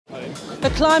The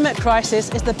climate crisis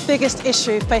is the biggest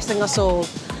issue facing us all,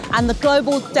 and the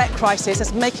global debt crisis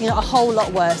is making it a whole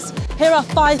lot worse. Here are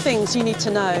 5 things you need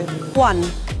to know.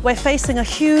 1. We're facing a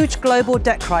huge global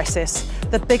debt crisis,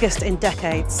 the biggest in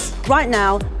decades. Right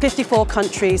now, 54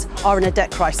 countries are in a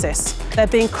debt crisis. They're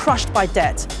being crushed by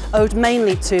debt, owed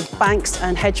mainly to banks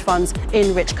and hedge funds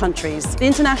in rich countries. The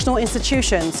international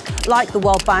institutions, like the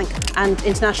World Bank and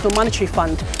International Monetary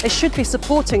Fund, they should be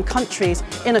supporting countries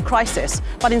in a crisis,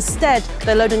 but instead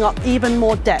they're loading up even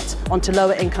more debt onto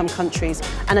lower income countries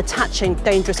and attaching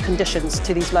dangerous conditions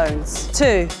to these loans.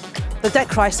 2. The debt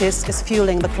crisis is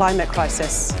fueling the climate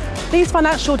crisis. These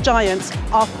financial giants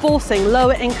are forcing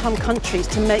lower income countries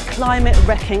to make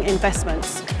climate-wrecking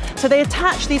investments. So they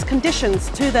attach these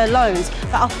conditions to their loans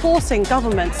that are forcing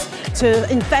governments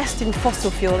to invest in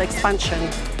fossil fuel expansion.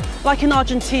 Like in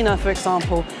Argentina, for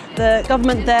example, the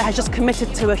government there has just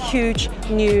committed to a huge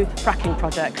new fracking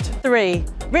project. 3.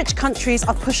 Rich countries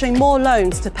are pushing more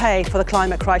loans to pay for the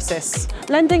climate crisis.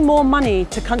 Lending more money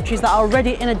to countries that are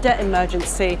already in a debt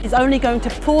emergency is only going to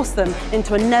force them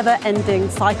into a never-ending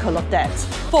cycle of debt.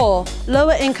 4.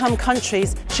 Lower income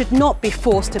countries should not be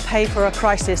forced to pay for a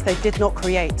crisis they did not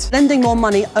create. Lending more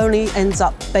money only ends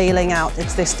up bailing out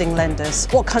existing lenders.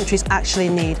 What countries actually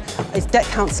need is debt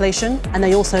cancellation, and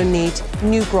they also need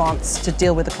new grants to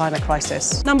deal with the climate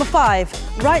crisis. Number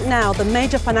 5. Right now, the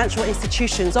major financial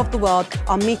institutions of the world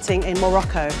are meeting in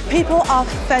Morocco. People are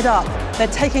fed up. They're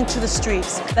taking to the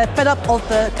streets. They're fed up of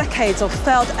the decades of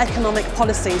failed economic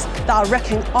policies that are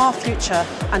wrecking our future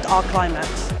and our climate.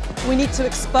 We need to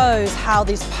expose how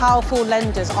these powerful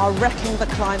lenders are wrecking the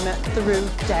climate through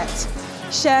debt.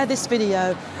 Share this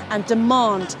video and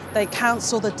demand they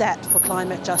cancel the debt for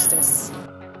climate justice.